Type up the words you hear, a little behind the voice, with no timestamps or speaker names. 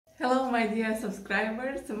Hello my dear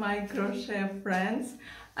subscribers, my crochet friends.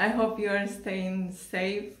 I hope you are staying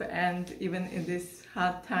safe and even in these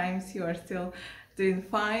hard times you are still doing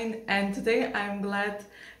fine. And today I'm glad,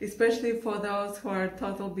 especially for those who are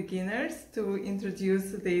total beginners, to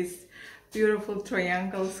introduce this beautiful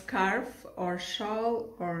triangle scarf or shawl,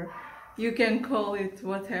 or you can call it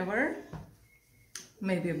whatever,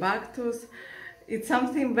 maybe bactus. It's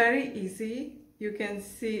something very easy. You can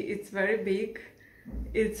see it's very big.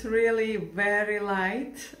 It's really very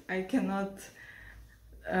light. I cannot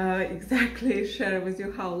exactly share with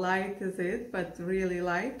you how light is it, but really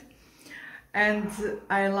light. And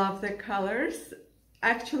I love the colors.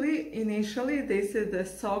 Actually, initially this is the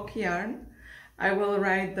sock yarn. I will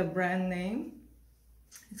write the brand name.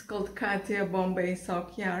 It's called Katia Bombay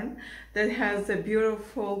sock yarn that has a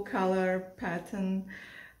beautiful color pattern.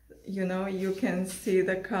 You know, you can see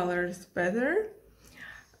the colors better.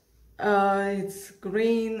 It's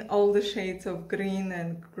green, all the shades of green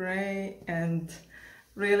and gray, and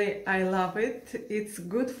really I love it. It's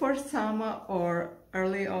good for summer or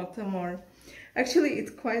early autumn, or actually it's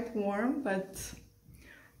quite warm, but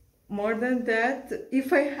more than that,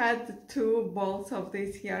 if I had 2 balls of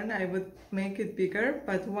this yarn I would make it bigger,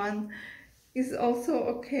 but one is also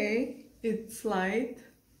okay. It's light,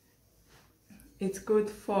 it's good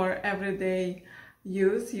for everyday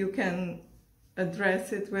use. You can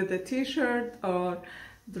dress it with a t-shirt or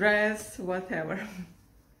dress, whatever.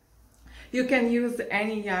 You can use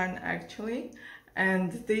any yarn actually,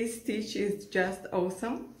 and this stitch is just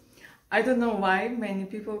awesome. I don't know why many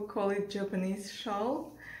people call it Japanese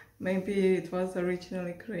shawl. Maybe it was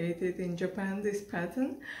originally created in Japan, this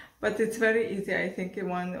pattern, but it's very easy. I think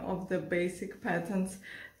one of the basic patterns,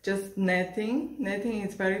 just netting. Netting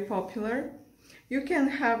is very popular. You can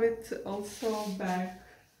have it also back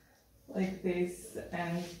like this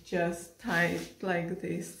and just tie it like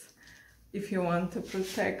this if you want to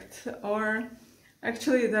protect, or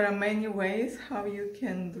actually there are many ways how you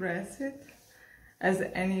can dress it as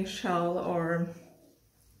any shawl or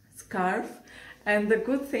scarf. And the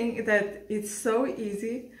good thing is that it's so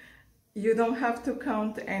easy. You don't have to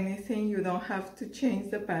count anything, you don't have to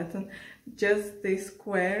change the pattern. Just these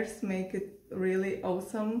squares make it really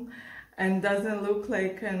awesome and doesn't look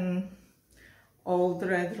like an old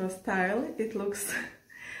retro style. It looks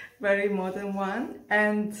very modern one.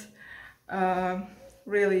 And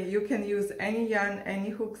really you can use any yarn, any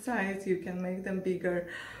hook size. You can make them bigger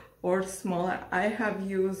or smaller. I have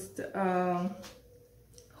used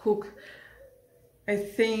hook, I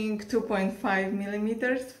think 2.5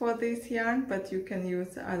 millimeters for this yarn, but you can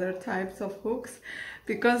use other types of hooks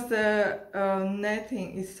because the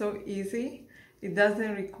netting is so easy. It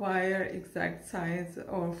doesn't require exact size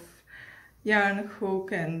of yarn,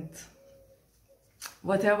 hook, and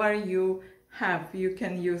whatever you have. You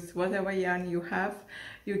can use whatever yarn you have.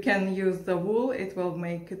 You can use the wool, it will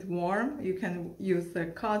make it warm. You can use the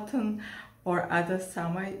cotton or other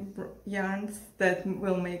summer yarns that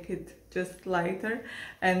will make it just lighter.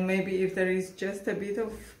 And maybe if there is just a bit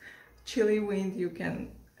of chilly wind, you can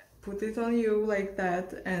put it on you like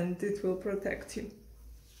that and it will protect you.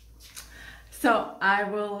 So I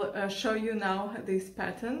will show you now this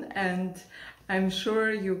pattern, and I'm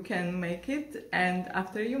sure you can make it, and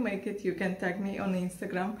after you make it you can tag me on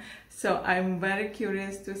Instagram. So I'm very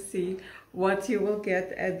curious to see what you will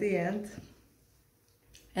get at the end,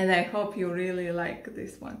 and I hope you really like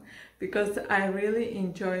this one because I really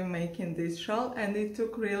enjoy making this shawl, and it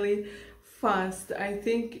took really fast. I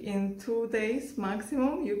think in 2 days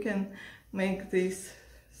maximum you can make this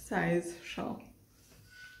size shawl.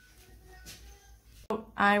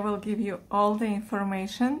 I will give you all the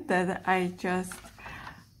information that I just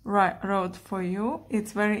wrote for you.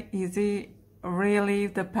 It's very easy, really,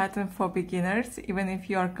 the pattern for beginners. Even if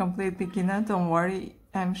you are a complete beginner, don't worry,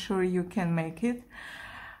 I'm sure you can make it.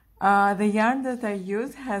 The yarn that I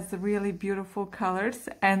use has really beautiful colors,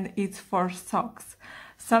 and it's for socks.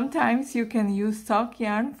 Sometimes you can use sock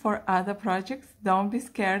yarn for other projects. Don't be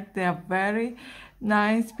scared, they are very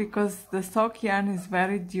nice because the sock yarn is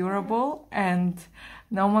very durable and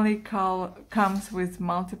normally comes with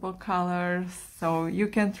multiple colors, so you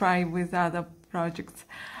can try with other projects.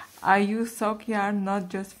 I use sock yarn not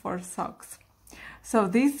just for socks. So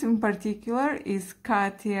this in particular is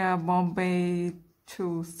Katia Bombay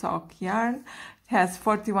 2 sock yarn. It has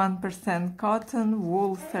 41% cotton,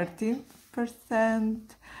 wool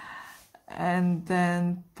 13%, and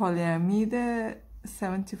then polyamide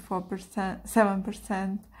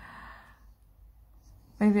 7%.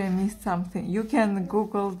 Maybe I missed something. You can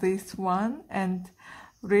Google this one, and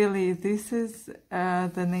really this is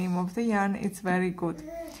the name of the yarn. It's very good.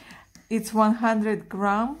 it's 100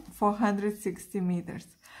 gram, 460 meters.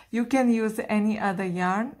 You can use any other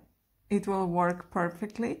yarn, it will work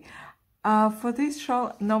perfectly. For this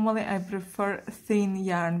shawl, normally I prefer thin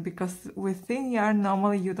yarn, because with thin yarn,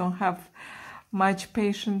 normally you don't have much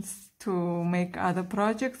patience to make other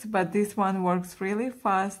projects, but this one works really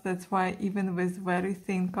fast. That's why even with very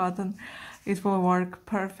thin cotton, it will work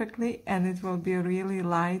perfectly, and it will be really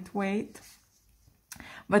lightweight.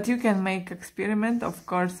 But you can make experiment, of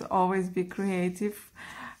course, always be creative,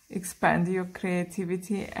 expand your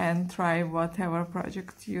creativity and try whatever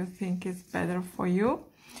project you think is better for you.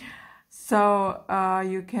 So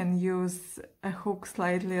you can use a hook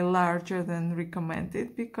slightly larger than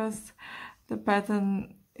recommended, because the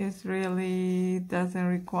pattern is really doesn't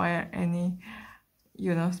require any,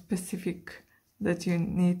 you know, specific that you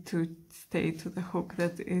need to stay to the hook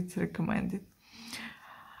that it's recommended.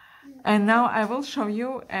 And now I will show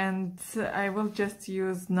you, and I will just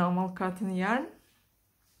use normal cotton yarn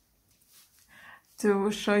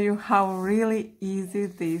to show you how really easy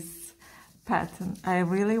this pattern. I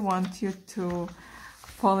really want you to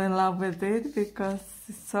fall in love with it, because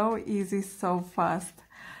it's so easy, so fast.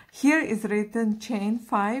 Here is written chain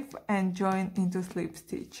 5 and join into slip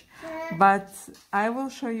stitch, but I will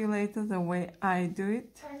show you later the way I do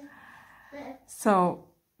it. So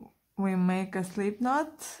we make a slip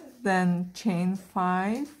knot, then chain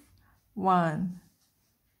 5, 1,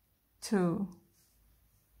 2,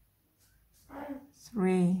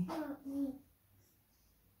 3,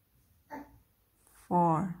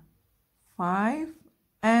 4, 5,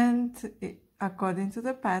 and according to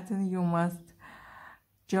the pattern you must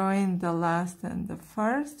join the last and the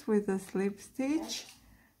first with a slip stitch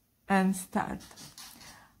and start.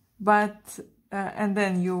 But and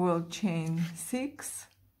then you will chain 6,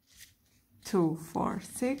 2, 4,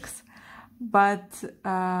 6, but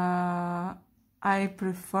I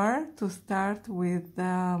prefer to start with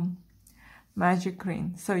the magic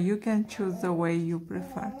ring, so you can choose the way you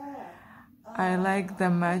prefer. I like the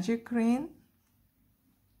magic ring,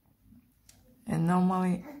 and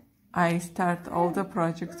normally I start all the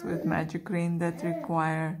projects with magic ring that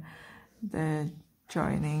require the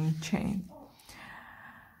joining chain.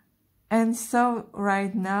 And so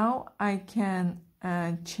right now I can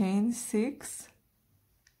chain 6,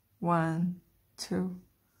 1, 2,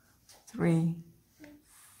 3,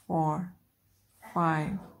 4,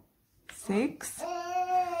 5, 6,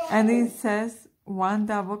 and it says 1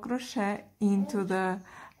 double crochet into the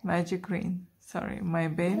magic ring. Sorry, my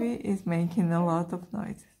baby is making a lot of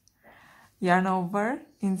noises. Yarn over,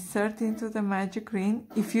 insert into the magic ring.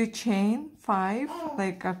 If you chain 5,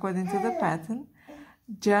 like according to the pattern,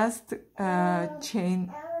 just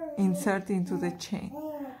chain, insert into the chain.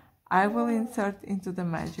 I will insert into the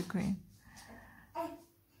magic ring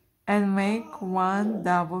and make 1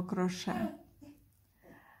 double crochet.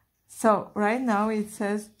 So right now it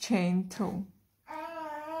says chain 2.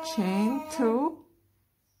 Chain 2,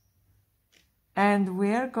 and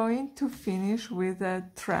we are going to finish with a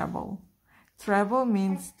treble. Treble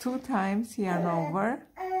means 2 times yarn over,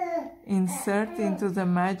 insert into the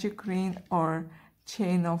magic ring or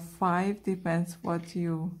chain of 5, depends what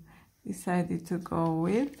you decided to go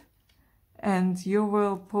with, and you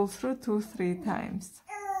will pull through 2-3 times.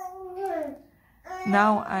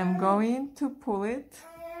 Now I'm going to pull it,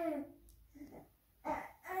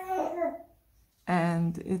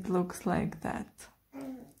 and it looks like that.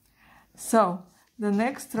 So the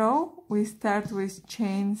next row we start with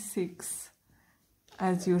chain 6.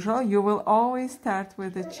 As usual, you will always start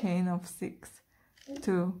with a chain of 6.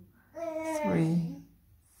 2, 3,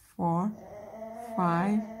 4,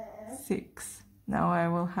 5, 6. Now I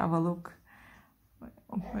will have a look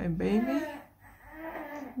of my baby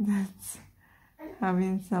that's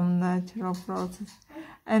having some natural process.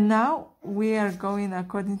 And now we are going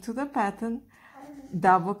according to the pattern,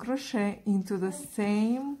 double crochet into the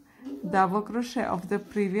same double crochet of the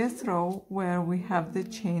previous row where we have the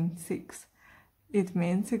chain 6. It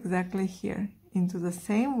means exactly here, into the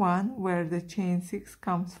same one where the chain 6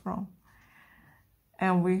 comes from.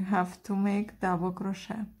 And we have to make double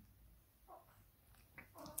crochet.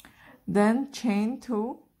 Then chain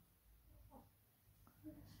 2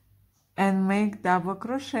 and make double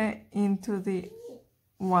crochet into the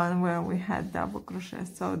one where we had double crochet.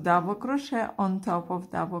 So double crochet on top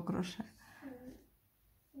of double crochet.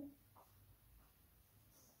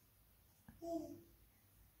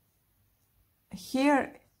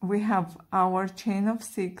 Here we have our chain of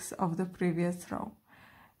 6 of the previous row.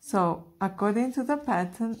 So according to the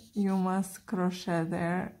pattern, you must crochet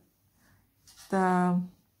there the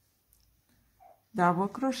double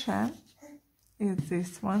crochet is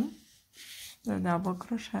this one, the double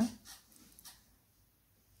crochet,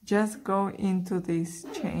 just go into this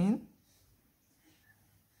chain,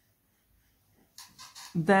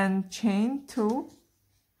 then chain 2,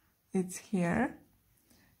 it's here,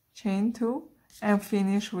 chain 2, and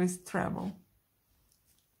finish with treble.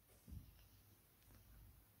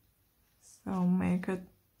 So make a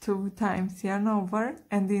 2 times yarn over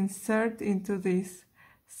and insert into this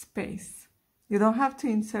space. You don't have to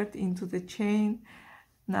insert into the chain,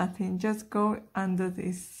 nothing, just go under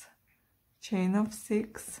this chain of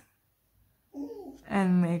 6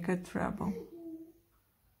 and make a treble.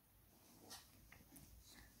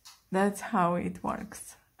 That's how it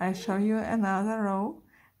works. I show you another row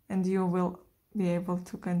and you will be able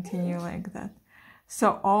to continue like that.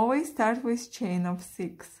 So always start with chain of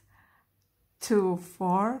 6, 2,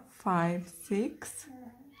 4, 5, 6.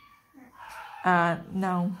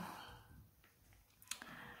 Now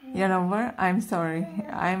yarn over. I'm sorry,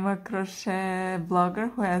 I'm a crochet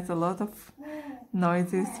blogger who has a lot of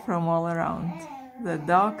noises from all around, the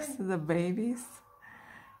dogs, the babies.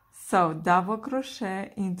 So double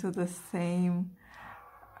crochet into the same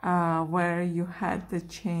where you had the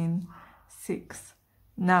chain 6.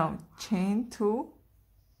 Now chain 2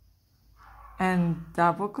 and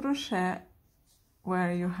double crochet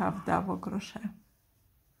where you have double crochet.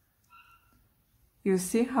 You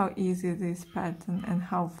see how easy this pattern and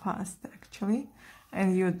how fast actually,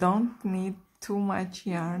 and you don't need too much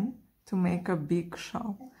yarn to make a big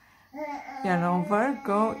shawl. Yarn over,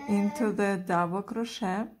 go into the double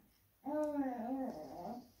crochet,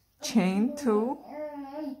 chain 2,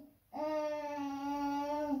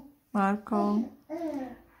 Marco,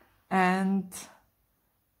 and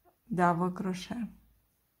double crochet.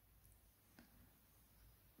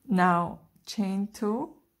 Now chain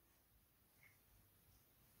 2,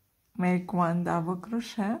 make 1 double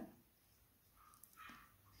crochet,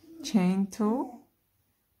 chain 2,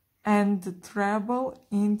 and treble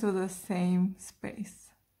into the same space.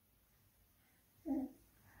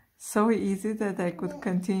 So easy that I could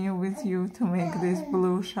continue with you to make this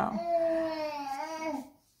blue shawl.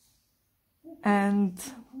 And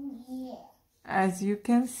as you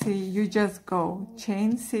can see, you just go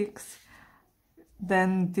chain 6,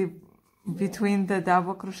 then between the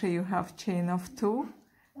double crochet you have chain of 2,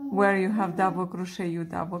 where you have double crochet you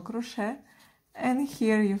double crochet, and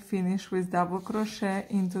here you finish with double crochet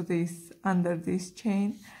into this, under this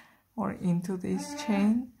chain or into this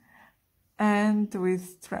chain, and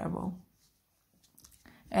with treble,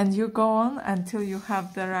 and you go on until you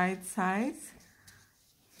have the right size.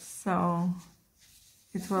 So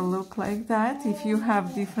it will look like that. If you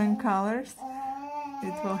have different colors,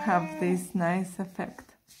 it will have this nice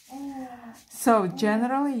effect. So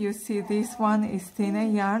generally you see this one is thinner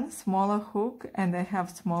yarn, smaller hook, and they have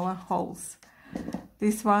smaller holes.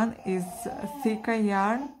 This one is thicker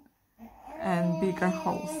yarn and bigger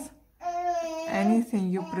holes. Anything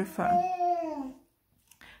you prefer.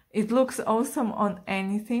 It looks awesome on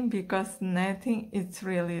anything because netting is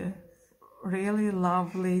really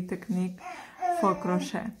lovely technique for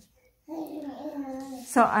crochet.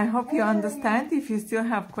 So I hope you understand. If you still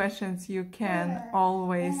have questions, you can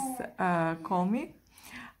always call me.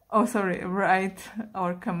 Oh, sorry, write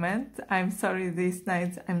or comment. I'm sorry, these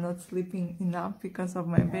nights I'm not sleeping enough because of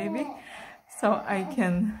my baby, so I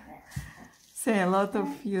can say a lot of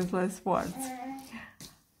useless words.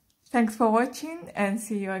 Thanks for watching and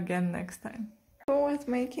see you again next time. Who was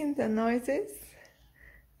making the noises?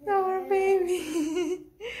 Our baby.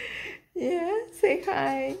 Yeah, say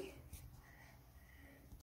hi.